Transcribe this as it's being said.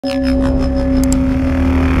What's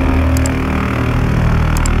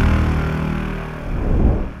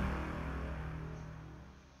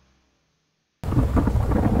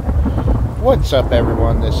up,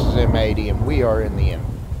 everyone? This is M80 and we are in the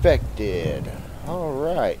Infected.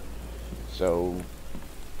 Alright, so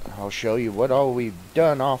I'll show you what all we've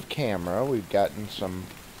done off camera. We've gotten some,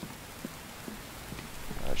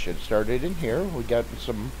 I should have started in here. We've gotten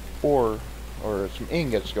some ore, or some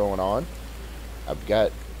ingots going on. I've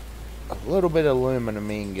got a little bit of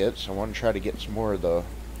aluminum ingots. I want to try to get some more of the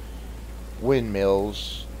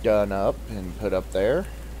windmills done up and put up there.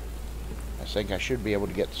 I think I should be able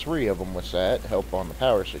to get 3 of them with that, help on the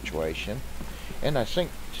power situation. And I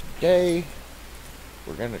think today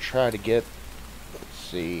we're going to try to get, let's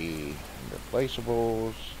see, under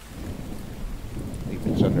placeables, I think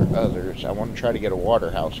it's under others. I want to try to get a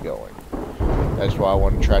Waterhouse going. That's why I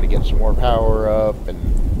want to try to get some more power up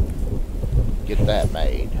and get that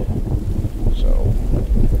made. So,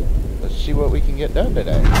 let's see what we can get done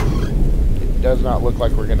today. It does not look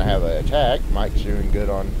like we're going to have an attack. Mike's doing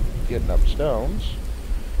good on getting up stones.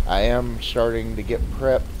 I am starting to get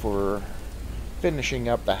prepped for finishing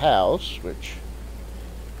up the house, which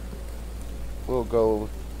we'll go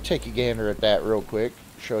take a gander at that real quick,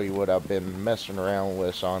 show you what I've been messing around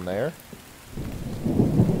with on there.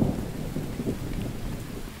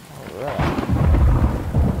 Alright.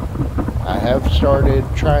 I have started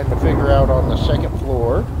trying to figure out on the 2nd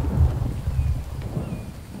floor.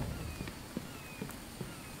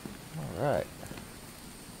 Alright.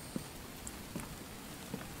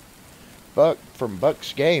 Buck from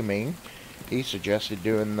Buck's Gaming, he suggested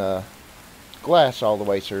doing the glass all the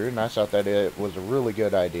way through, and I thought that it was a really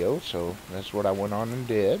good idea, so that's what I went on and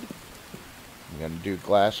did. I'm going to do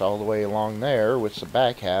glass all the way along there with the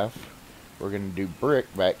back half. We're going to do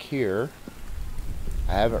brick back here.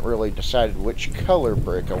 I haven't really decided which color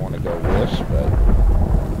brick I want to go with, but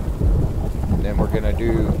then we're going to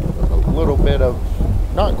do a little bit of,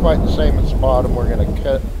 not quite the same as the bottom. We're going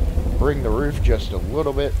to bring the roof just a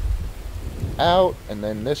little bit out, and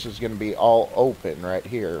then this is going to be all open right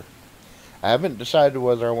here. I haven't decided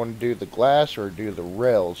whether I want to do the glass or do the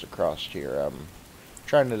rails across here. I'm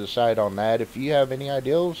trying to decide on that. If you have any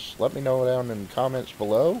ideas, let me know down in the comments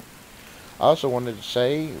below. I also wanted to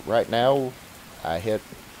say, right now I hit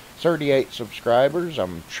 38 subscribers.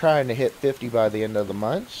 I'm trying to hit 50 by the end of the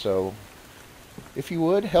month, so if you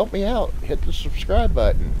would, help me out. Hit the subscribe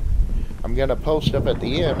button. I'm going to post up at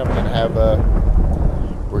the end. I'm going to have a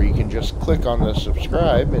where you can just click on the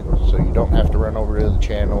subscribe, and so you don't have to run over to the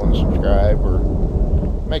channel and subscribe, or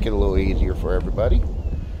make it a little easier for everybody.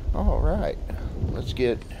 Alright, let's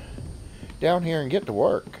get down here and get to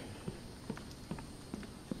work.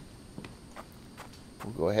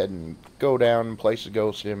 We'll go ahead and go down and place the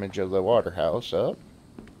ghost image of the Waterhouse up.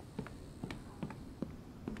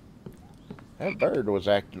 That bird was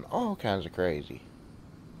acting all kinds of crazy.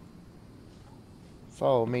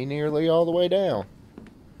 Followed me nearly all the way down.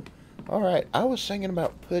 Alright, I was thinking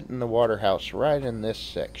about putting the Waterhouse right in this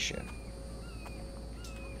section.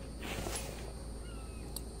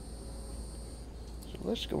 So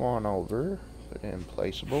let's go on over, put in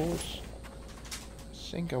placeables. I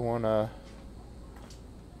think I want to,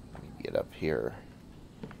 let me get up here.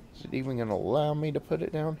 Is it even going to allow me to put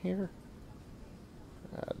it down here?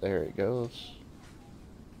 There it goes.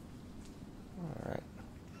 Alright.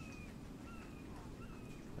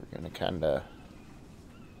 We're going to kind of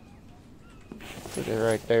put it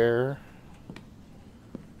right there.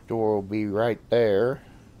 Door will be right there.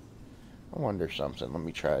 I wonder something. Let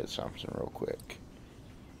me try something real quick.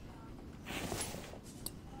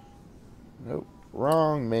 Nope.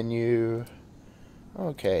 Wrong menu.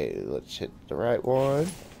 Okay, let's hit the right one.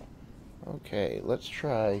 Okay, let's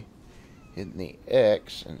try hitting the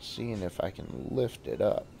X and seeing if I can lift it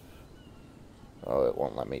up. Oh, it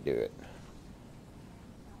won't let me do it.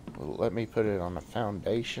 Will it let me put it on a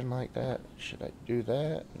foundation like that? Should I do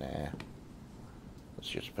that? Nah. Let's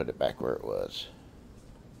just put it back where it was.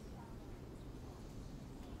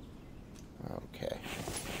 Okay.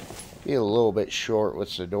 Be a little bit short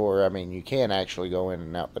with the door. I mean, you can actually go in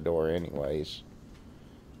and out the door anyways.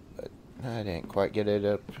 But I didn't quite get it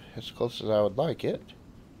up as close as I would like it.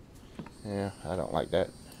 Yeah, I don't like that.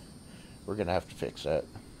 We're going to have to fix that.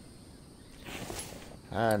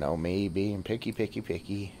 I know me being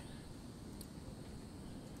picky.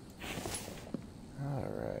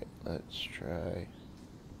 Alright, let's try. I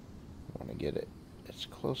want to get it as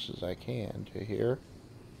close as I can to here.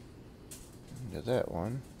 To that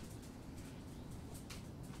one.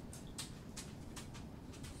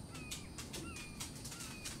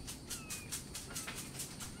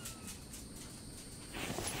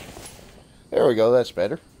 There we go, that's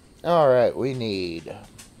better. Alright, we need,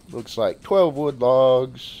 looks like 12 wood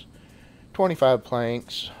logs, 25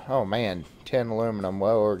 planks, oh man, 10 aluminum.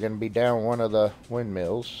 Well, we're going to be down one of the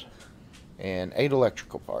windmills, and 8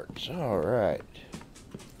 electrical parts. Alright.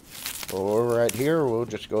 Well, right here, we'll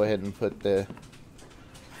just go ahead and put the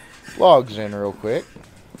logs in real quick.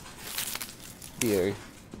 Yeah.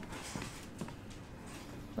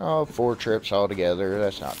 Oh, 4 trips altogether.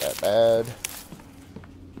 That's not that bad.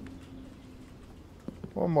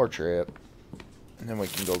 One more trip. And then we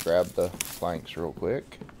can go grab the planks real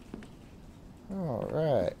quick.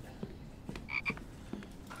 Alright.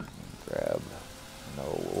 Grab. No,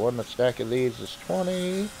 one stack of these is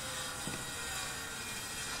 20.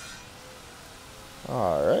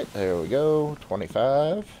 Alright, there we go.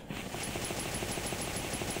 25.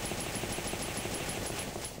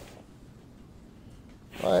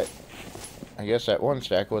 But I guess that one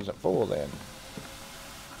stack wasn't full then.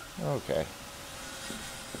 Okay.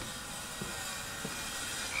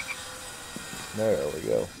 There we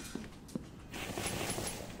go.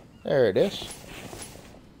 There it is.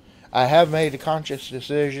 I have made a conscious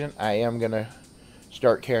decision. I am going to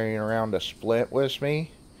start carrying around a splint with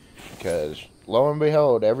me. Because, lo and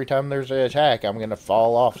behold, every time there's an attack, I'm going to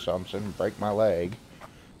fall off something and break my leg.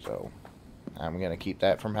 So, I'm going to keep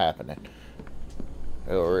that from happening.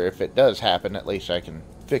 Or if it does happen, at least I can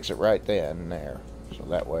fix it right then and there. So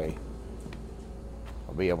that way,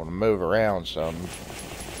 I'll be able to move around some.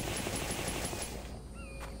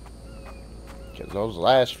 Because those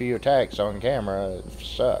last few attacks on camera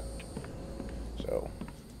sucked. So,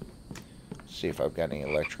 let's see if I've got any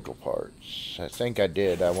electrical parts. I think I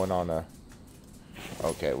did. I went on a...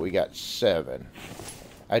 Okay, we got 7.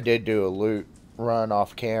 I did do a loot run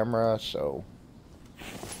off camera, so...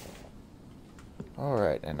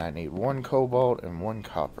 Alright, and I need 1 cobalt and 1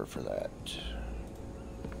 copper for that.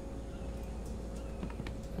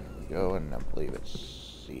 There we go, and I believe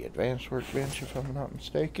it's the advanced workbench if I'm not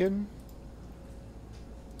mistaken.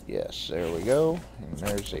 Yes, there we go. And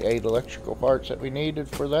there's the 8 electrical parts that we needed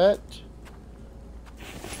for that.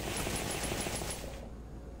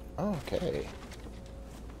 Okay.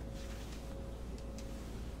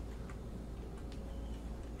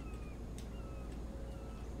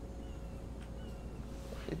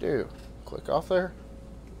 What do you do? Click off there?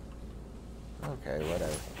 Okay,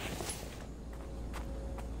 whatever.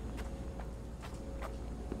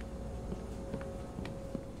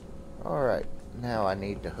 Alright. Now I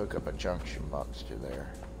need to hook up a junction box to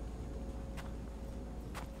there.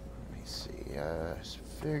 Let me see.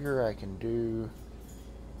 Figure I can do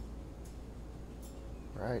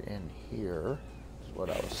right in here. Is what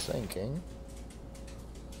I was thinking.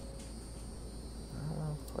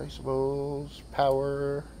 Placeables,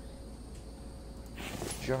 power,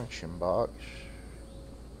 junction box.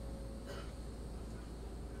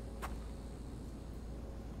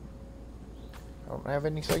 I don't have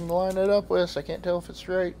anything to line it up with, so I can't tell if it's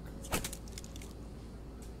right.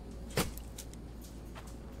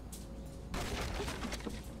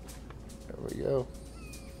 There we go.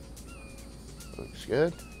 Looks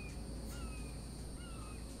good.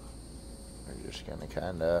 We're just gonna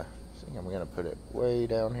kinda, I think I'm gonna put it way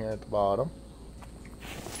down here at the bottom.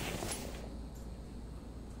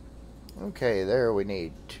 Okay, there we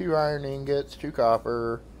need 2 iron ingots, 2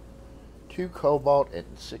 copper, 2 cobalt, and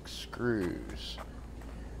 6 screws.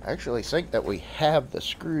 I actually think that we have the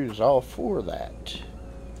screws all for that.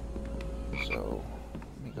 So,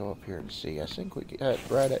 let me go up here and see. I think we got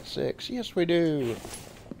right at 6. Yes, we do.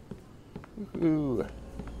 Woohoo.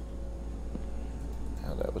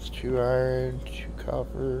 Now that was 2 iron, 2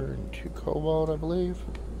 copper, and 2 cobalt, I believe.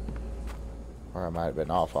 Or I might have been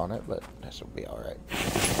off on it, but this will be alright.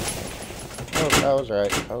 Oh, that was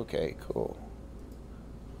right. Okay, cool.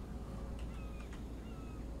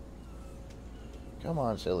 Come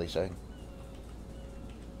on, silly thing.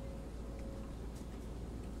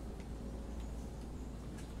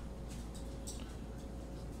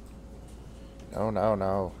 No, no,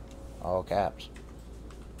 no. All caps.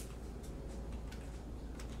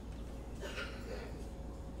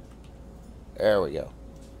 There we go.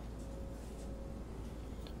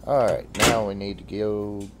 Alright, now we need to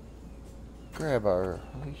go grab our...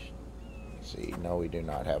 Let's see, no, we do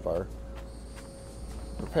not have our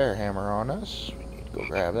repair hammer on us. We need to go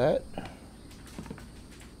grab that.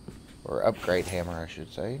 Or upgrade hammer, I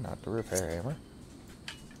should say, not the repair hammer.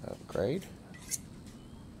 Upgrade.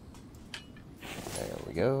 There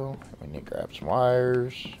we go. We need to grab some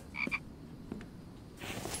wires.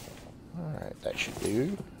 Alright, that should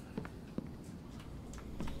do.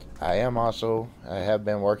 I have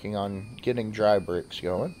been working on getting dry bricks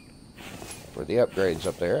going. for the upgrades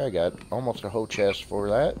up there. I got almost a whole chest for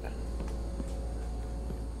that.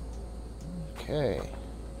 Okay.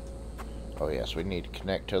 Oh yes, we need to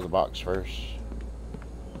connect to the box first.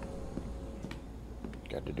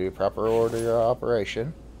 Got to do a proper order of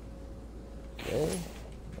operation. Okay.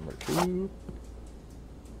 Number 2.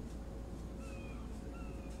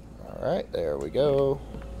 Alright, there we go.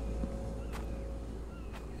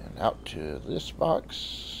 And out to this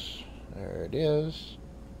box. There it is.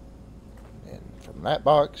 And from that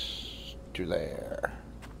box to there.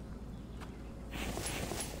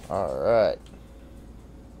 Alright.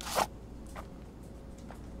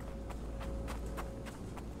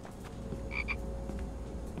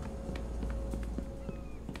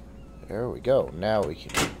 There we go. Now we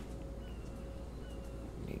can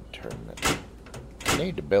need to turn it. I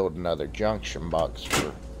need to build another junction box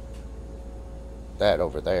for that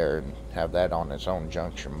over there and have that on its own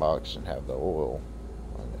junction box and have the oil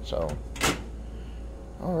on its own.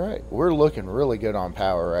 Alright, we're looking really good on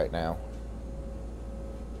power right now.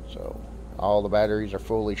 So, all the batteries are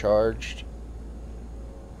fully charged.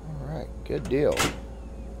 Alright, good deal.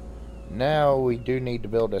 Now we do need to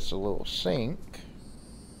build us a little sink.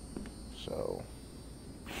 So,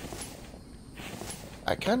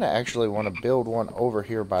 I kind of actually want to build one over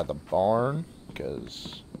here by the barn,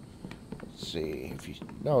 because, let's see, if you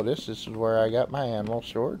notice, this is where I got my animals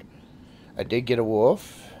stored. I did get a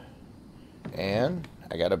wolf, and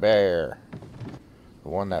I got a bear. The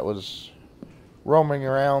one that was roaming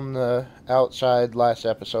around the outside last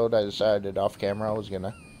episode, I decided off camera I was going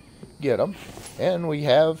to get them. And we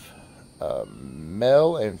have a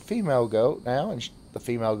male and female goat now, and the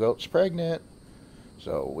female goat's pregnant.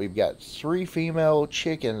 So we've got 3 female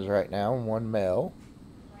chickens right now and 1 male.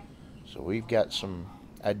 So we've got some,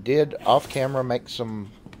 I did off camera make some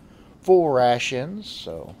full rations,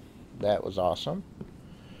 so that was awesome.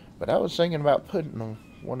 But I was thinking about putting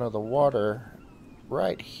one of the water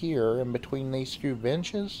right here in between these 2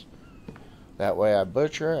 benches. That way I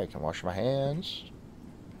butcher, I can wash my hands.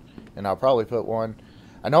 And I'll probably put one,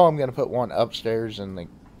 I know I'm going to put one upstairs in the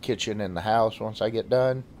kitchen in the house once I get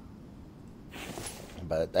done,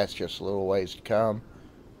 but that's just a little ways to come.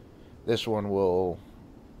 This one will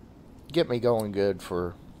get me going good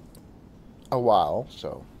for a while,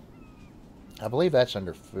 so I believe that's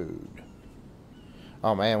under food.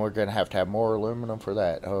 Oh man, we're gonna have to have more aluminum for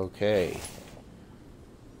that. Okay,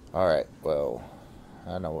 alright, well,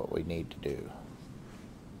 I know what we need to do.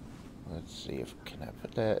 Let's see if, can I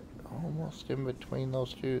put that almost in between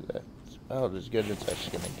those 2? That's about as good as that's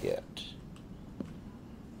going to get.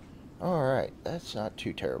 Alright, that's not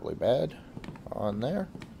too terribly bad on there.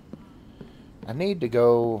 I need to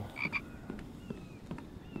go...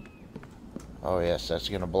 Oh yes, that's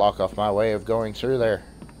going to block off my way of going through there.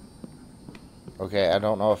 Okay, I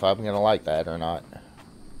don't know if I'm going to like that or not.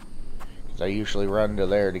 Because I usually run to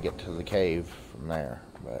there to get to the cave from there.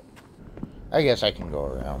 But I guess I can go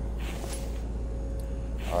around.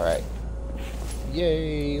 Alright.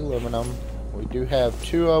 Yay, aluminum. We do have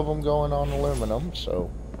 2 of them going on aluminum, so.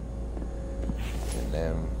 And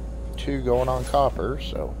then 2 going on copper,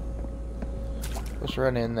 so. Let's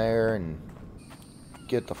run in there and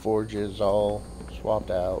get the forges all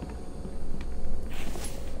swapped out.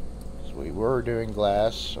 So we were doing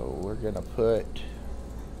glass, so we're going to put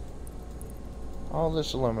all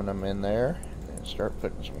this aluminum in there and start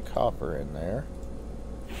putting some copper in there.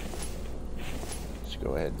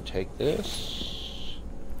 Go ahead and take this.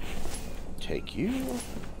 Take you.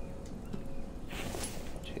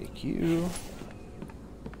 Take you.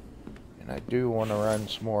 And I do want to run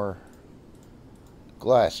some more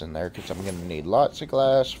glass in there because I'm going to need lots of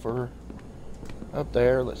glass for up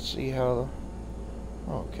there. Let's see how...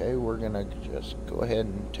 Okay, we're going to just go ahead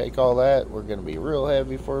and take all that. We're going to be real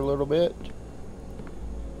heavy for a little bit.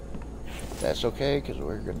 That's okay because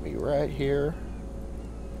we're going to be right here.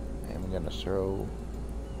 And we're going to throw...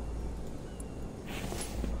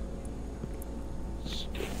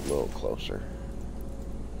 a little closer.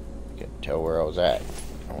 You can tell where I was at.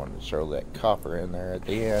 I wanted to throw that copper in there at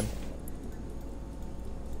the end.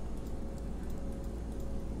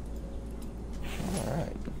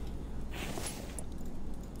 Alright.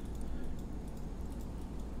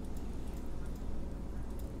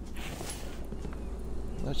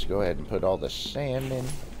 Let's go ahead and put all the sand in.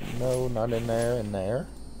 No, not in there, in there.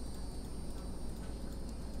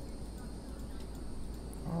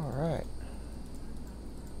 Alright.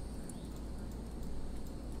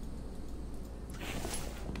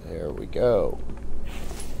 There we go.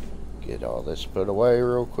 Get all this put away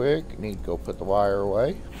real quick. Need to go put the wire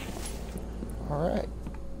away. Alright.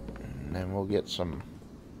 And then we'll get some...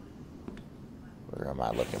 Where am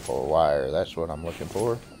I looking for? Wire. That's what I'm looking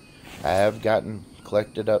for. I have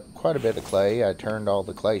collected up quite a bit of clay. I turned all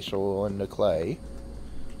the clay soil into clay.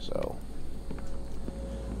 So,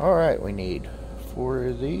 alright, we need 4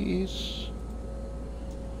 of these.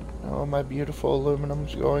 Oh, my beautiful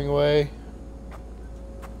aluminum's going away.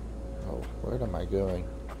 Oh, where am I going?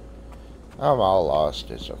 I'm all lost.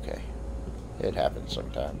 It's okay. It happens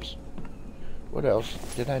sometimes. What else?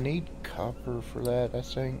 Did I need copper for that, I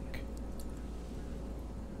think?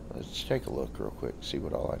 Let's take a look real quick, see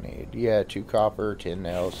what all I need. Yeah, 2 copper, 10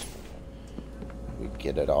 nails. We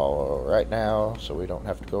get it all right now, so we don't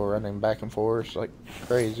have to go running back and forth like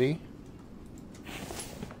crazy.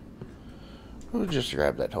 We'll just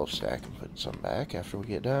grab that whole stack and put some back after we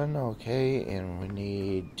get done. Okay, and we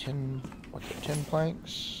need 10, what's it, 10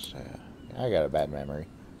 planks? I got a bad memory.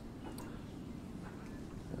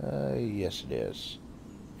 Yes it is.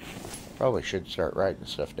 Probably should start writing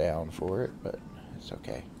stuff down for it, but it's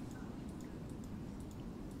okay.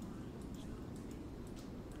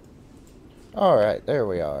 Alright, there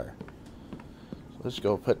we are. Let's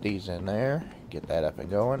go put these in there, get that up and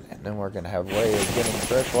going, and then we're going to have a way of getting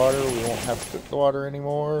fresh water. We won't have to cook the water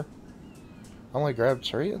anymore. I only grabbed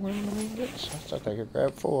 3 aluminum ingots. I thought I could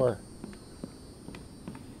grab 4.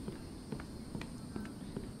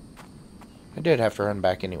 I did have to run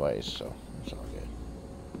back anyways, so it's all good.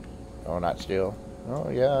 Oh, not steel. Oh,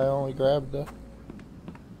 yeah, I only grabbed the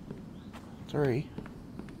 3.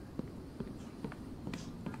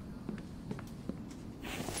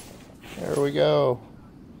 There we go.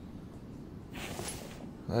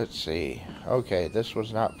 Let's see. Okay, this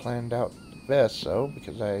was not planned out the best, though,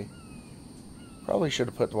 because I probably should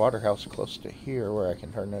have put the Waterhouse close to here where I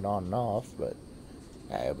can turn it on and off, but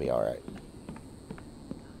it'll be alright.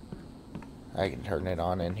 I can turn it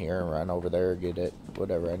on in here and run over there, get it,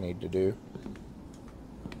 whatever I need to do.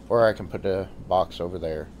 Or I can put a box over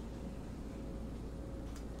there.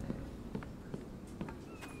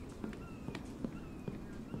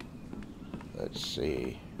 Let's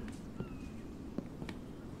see.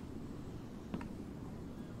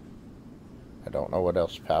 I don't know what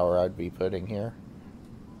else power I'd be putting here.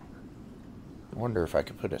 I wonder if I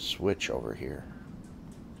could put a switch over here.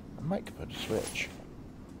 I might put a switch.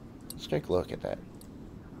 Let's take a look at that.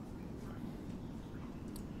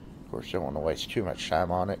 Of course, I don't want to waste too much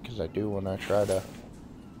time on it because I do want to try to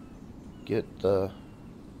get the,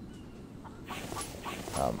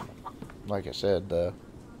 like I said,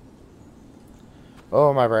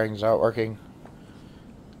 oh, my brain's not working.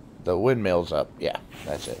 The windmill's up. Yeah,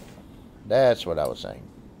 that's it. That's what I was saying.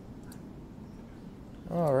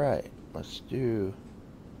 Alright, let's do,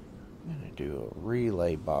 I'm going to do a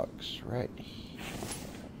relay box right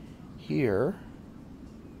here.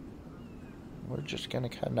 We're just going to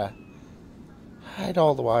kind of hide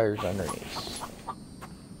all the wires underneath.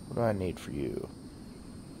 What do I need for you?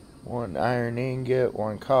 1 iron ingot,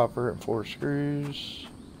 1 copper, and 4 screws.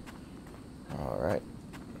 Alright.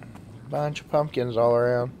 Bunch of pumpkins all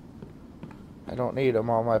around. I don't need them.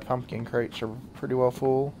 All my pumpkin crates are pretty well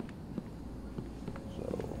full.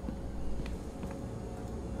 So,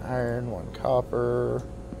 iron, 1 copper.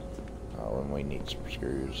 Oh, and we need some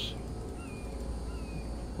screws.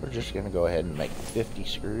 We're just going to go ahead and make 50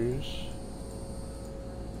 screws.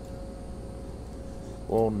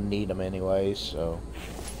 We'll need them anyway, so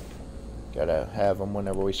gotta have them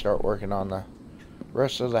whenever we start working on the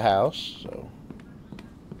rest of the house. So,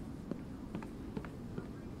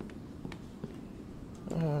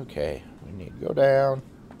 okay, we need to go down.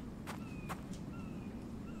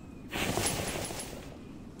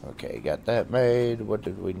 Okay, got that made. What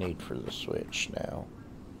did we need for the switch now?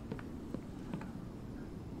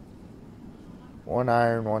 1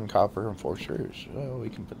 iron, 1 copper, and 4 screws. Well, we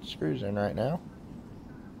can put the screws in right now.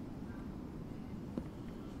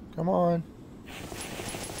 Come on.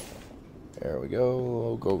 There we go.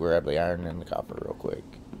 We'll go grab the iron and the copper real quick.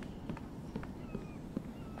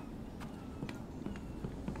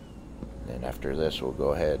 Then after this, we'll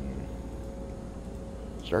go ahead and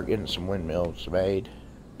start getting some windmills made.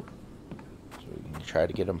 So we can try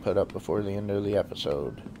to get them put up before the end of the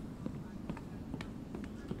episode.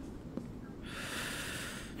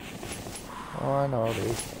 Oh, I know,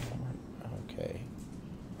 dude. Okay.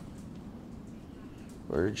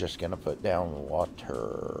 We're just gonna put down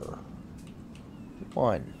water.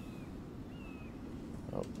 1.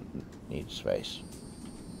 Oh, need space.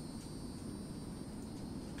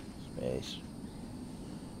 Space.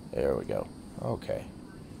 There we go. Okay.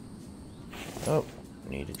 Oh,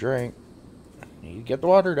 need a drink. Need to get the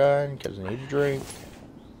water done because I need a drink.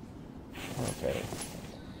 Okay.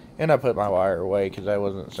 And I put my wire away because I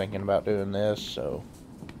wasn't thinking about doing this, so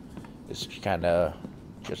It's kind of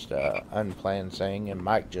just a unplanned thing, and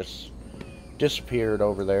Mike just disappeared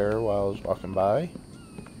over there while I was walking by.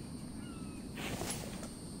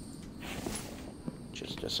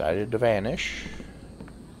 Just decided to vanish.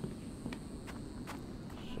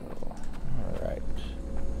 So, alright.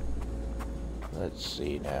 Let's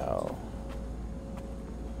see now.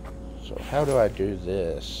 So how do I do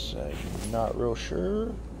this? I'm not real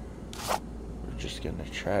sure. We're just gonna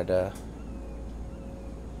try to...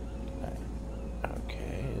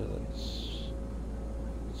 Okay, let's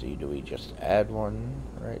see. Do we just add one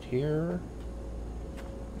right here?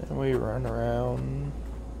 Then we run around.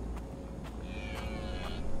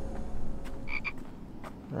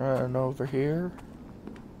 Run over here.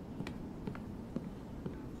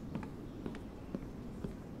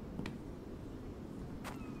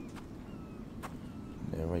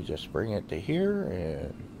 Then we just bring it to here,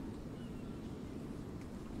 and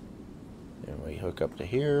then we hook up to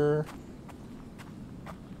here.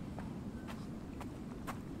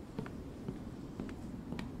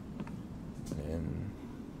 And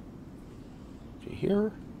to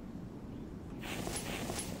here.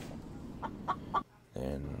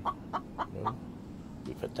 And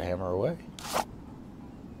we put the hammer away.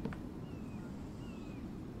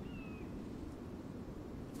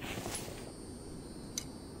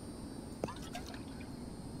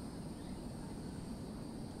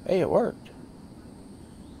 Hey, it worked.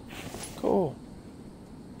 Cool.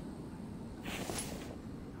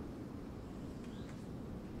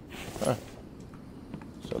 Huh.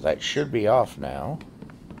 So that should be off now.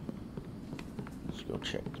 Let's go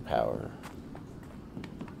check the power.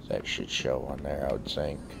 That should show on there, I would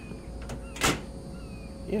think.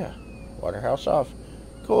 Yeah, Waterhouse off.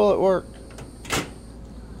 Cool, it worked.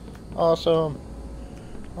 Awesome.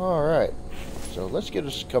 Alright, so let's get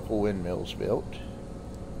us a couple windmills built.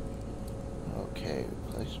 Okay,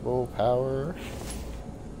 replaceable power.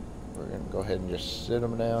 We're going to go ahead and just sit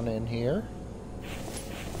them down in here.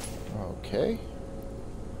 Okay.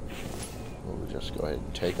 We'll just go ahead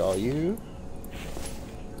and take all you.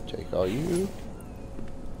 Take all you.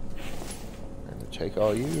 Take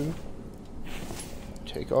all you.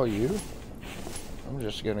 Take all you. I'm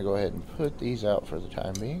just going to go ahead and put these out for the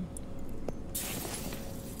time being.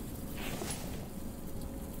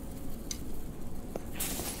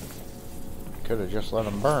 Could have just let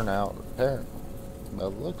them burn out, apparently, by the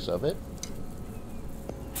looks of it.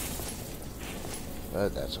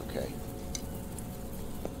 But that's okay.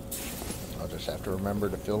 I'll just have to remember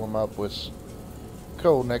to fill them up with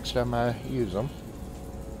coal next time I use them.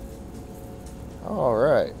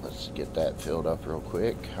 Alright, let's get that filled up real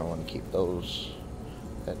quick. I want to keep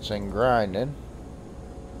that thing grinding.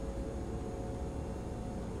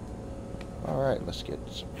 Alright, let's get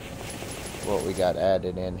what we got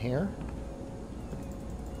added in here.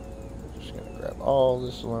 Just going to grab all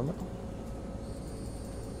this aluminum.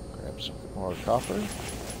 Grab some more copper.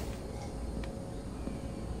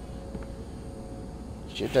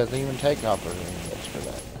 Shit doesn't even take copper ingots for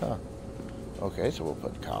that, huh? Okay, so we'll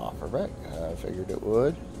put copper back. I figured it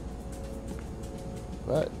would.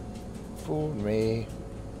 But, fooled me.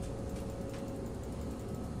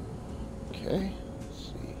 Okay, let's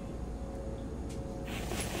see.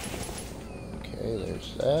 Okay,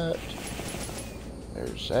 there's that.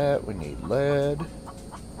 There's that. We need lead.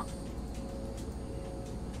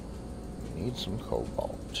 We need some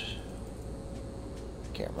cobalt.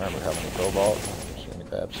 Can't remember how many cobalt. I'm just going to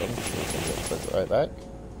grab some. We can just put it right back.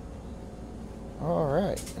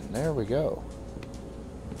 Alright, and there we go.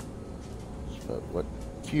 Let's put what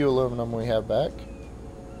few aluminum we have back.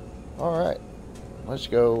 Alright, let's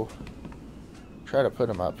go try to put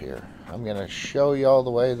them up here. I'm going to show you all the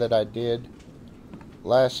way that I did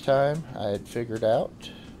last time. I had figured out.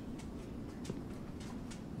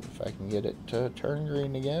 If I can get it to turn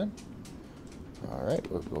green again. Alright,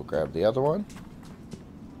 we'll go grab the other one.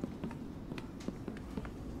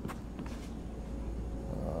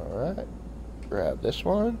 Alright. Grab this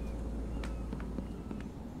one.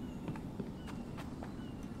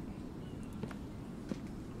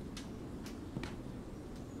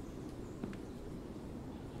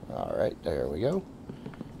 Alright, there we go.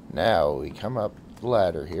 Now we come up the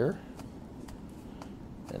ladder here.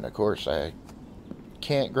 And of course I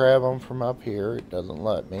can't grab them from up here. It doesn't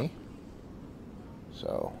let me.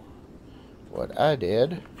 So what I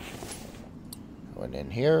did, went in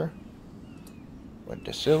here, went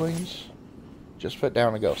to ceilings, just put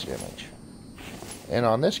down a ghost image. And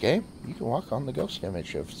on this game, you can walk on the ghost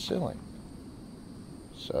image of the ceiling.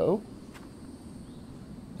 So,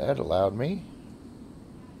 that allowed me,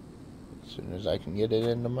 as soon as I can get it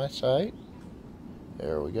into my sight,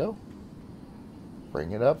 there we go.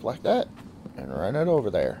 bring it up like that and run it over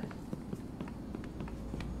there.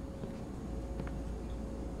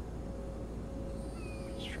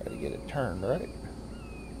 Let's try to get it turned right.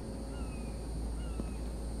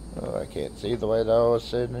 Oh, I can't see the way that I was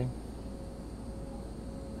sitting.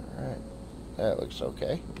 Alright, that looks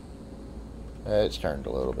okay. It's turned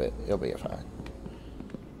a little bit. It'll be fine.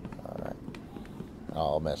 Alright.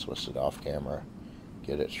 I'll mess with it off camera.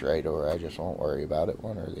 Get it straight, or I just won't worry about it,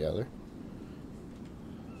 one or the other.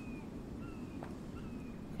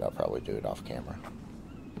 But I'll probably do it off camera.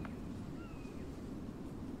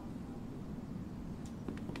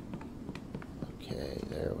 Okay,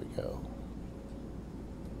 there we go.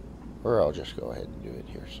 Or I'll just go ahead and do it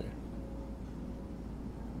here soon.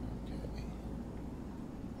 Okay.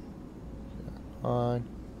 Come on.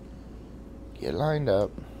 Get lined up.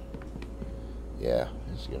 Yeah,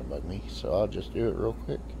 it's gonna bug me, so I'll just do it real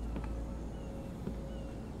quick.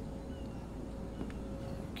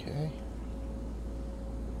 Okay.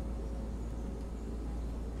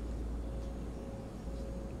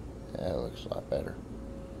 That looks a lot better.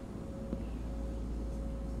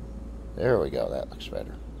 There we go, that looks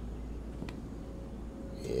better.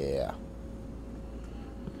 Yeah.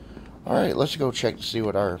 Alright, let's go check to see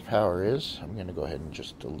what our power is. I'm gonna go ahead and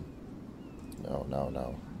just delete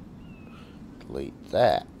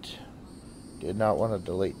that. Did not want to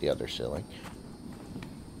delete the other ceiling.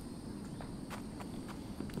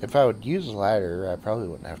 If I would use a ladder, I probably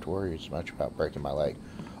wouldn't have to worry as much about breaking my leg.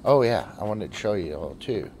 Oh yeah, I wanted to show you all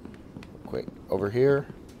too. Quick, over here,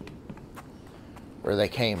 where they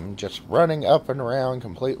came just running up and around,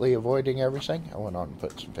 completely avoiding everything. I went on and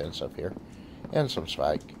put some fence up here, and some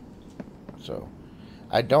spike. So,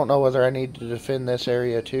 I don't know whether I need to defend this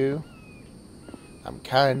area too. I'm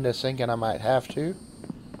kind of thinking I might have to,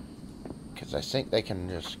 because I think they can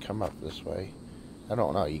just come up this way. I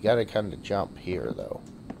don't know. You got to kind of jump here, though.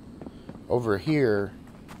 Over here,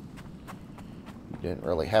 you didn't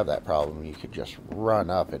really have that problem. You could just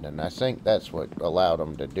run up it, and I think that's what allowed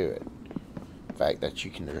them to do it. The fact that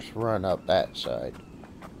you can just run up that side.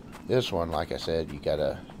 This one, like I said, you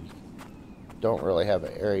don't really have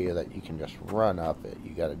an area that you can just run up it.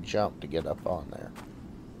 You got to jump to get up on there.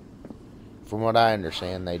 From what I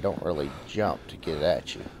understand, they don't really jump to get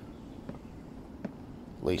at you.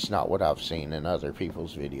 At least not what I've seen in other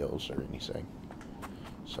people's videos or anything.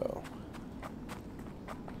 So,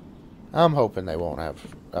 I'm hoping I won't have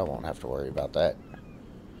to worry about that.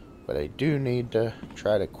 But I do need to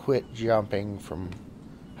try to quit jumping from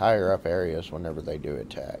higher up areas whenever they do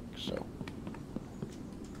attack. So,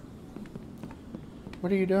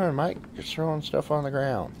 what are you doing, Mike? Just throwing stuff on the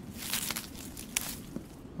ground.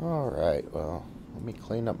 Alright, well, let me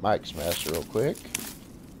clean up Mike's mess real quick.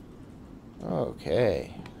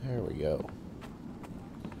 Okay, there we go.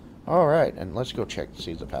 Alright, and let's go check to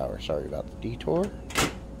see the power. Sorry about the detour.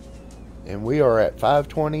 And we are at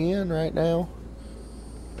 5:20 in right now.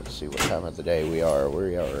 Let's see what time of the day we are.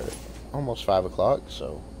 We are at almost 5 o'clock,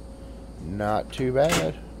 so not too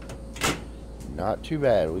bad. Not too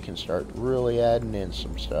bad. We can start really adding in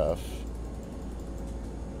some stuff.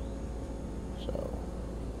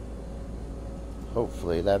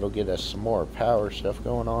 Hopefully that'll get us some more power stuff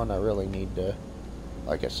going on. I really need to,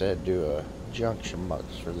 like I said, do a junction box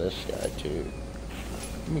for this guy too.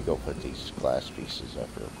 Let me go put these glass pieces up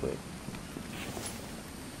real quick.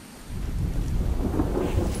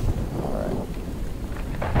 Alright.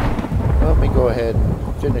 Let me go ahead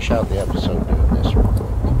and finish out the episode doing this real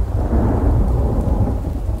quick.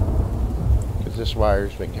 Because this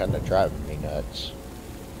wire's been kind of driving me nuts.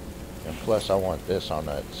 And plus I want this on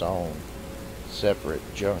its own separate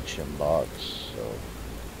junction box, so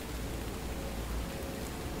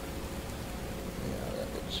yeah, that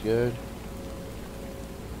looks good.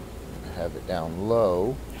 I'm gonna have it down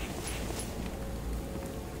low.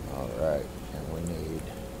 Alright, and we need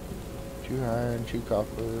 2 iron, 2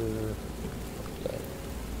 copper, 2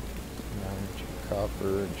 iron, 2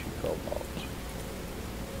 copper, and 2 cobalt.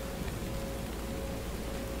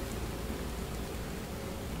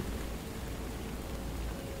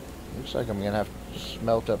 Looks like I'm going to have to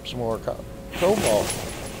smelt up some more cobalt.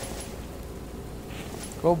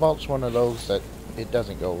 Cobalt's one of those that it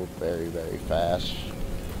doesn't go very, very fast.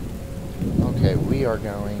 Okay, we are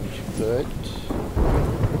going to put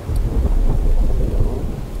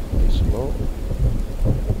baseball,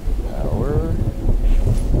 power,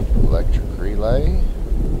 electric relay.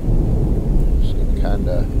 Just going to kind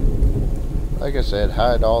of, like I said,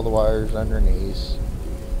 hide all the wires underneath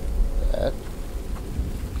that.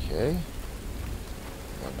 Okay,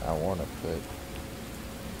 and I want to put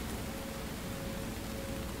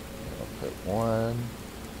 1,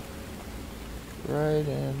 right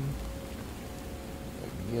in. I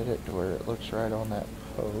can get it to where it looks right on that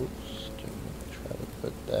post. And try to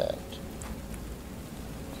put that.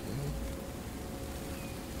 Okay.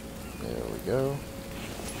 There we go.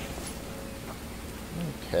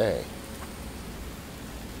 Okay.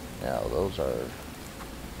 Now those are,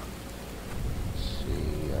 let's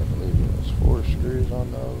see, I believe it was 4 screws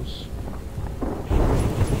on those.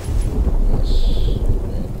 Yes.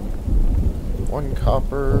 And 1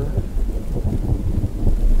 copper,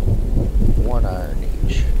 1 iron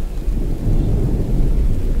each.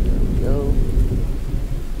 There we go.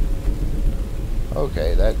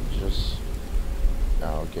 Okay, that just,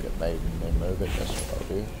 now I'll get it made and then move it. That's what I'll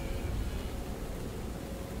do.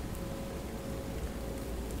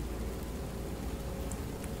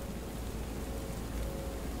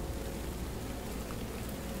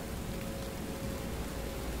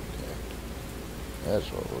 That's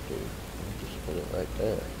what we'll do. We'll just put it right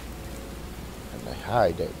there. And they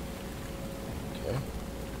hide it. Okay.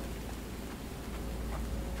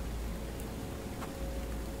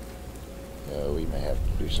 We may have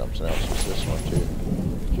to do something else with this one too.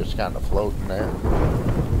 Just kind of floating there.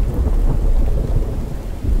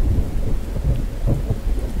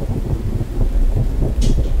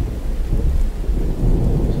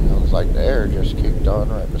 Sounds like the air just kicked on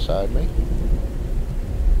right beside me.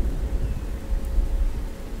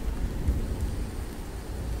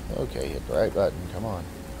 Okay, hit the right button, come on.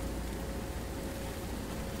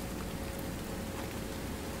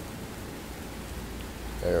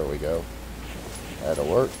 There we go. That'll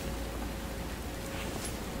work.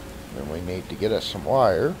 Then we need to get us some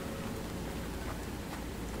wire.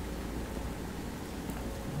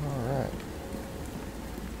 Alright.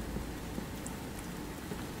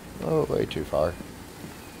 Oh, way too far.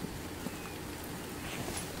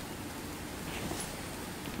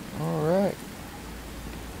 Alright.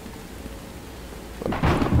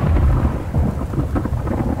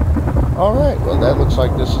 Alright, well that looks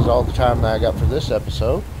like this is all the time that I got for this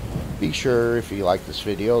episode. Be sure, if you like this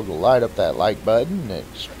video, to light up that like button and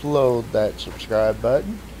explode that subscribe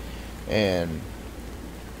button. And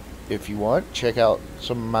if you want, check out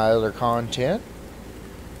some of my other content.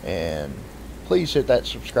 And please hit that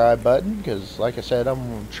subscribe button, because like I said,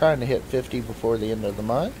 I'm trying to hit 50 before the end of the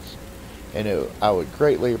month. And I would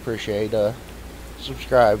greatly appreciate a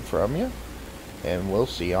subscribe from you. And we'll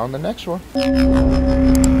see you on the next one.